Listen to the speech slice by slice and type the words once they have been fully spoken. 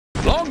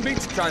Long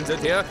Beach Transit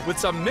here with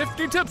some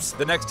nifty tips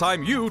the next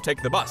time you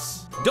take the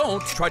bus.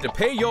 Don't try to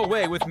pay your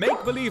way with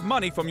make-believe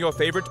money from your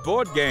favorite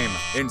board game.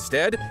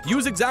 Instead,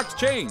 use exact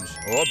change,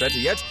 or better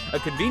yet, a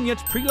convenient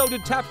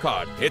preloaded tap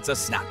card. It's a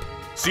snap.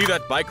 See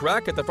that bike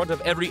rack at the front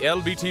of every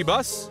LBT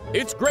bus?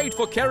 It's great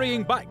for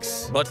carrying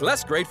bikes, but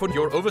less great for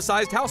your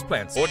oversized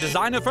houseplants or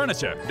designer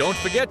furniture. Don't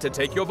forget to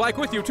take your bike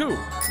with you too.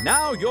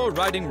 Now you're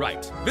riding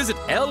right. Visit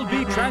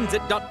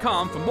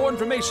lbtransit.com for more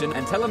information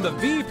and tell them the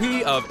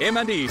VP of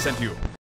M&E sent you.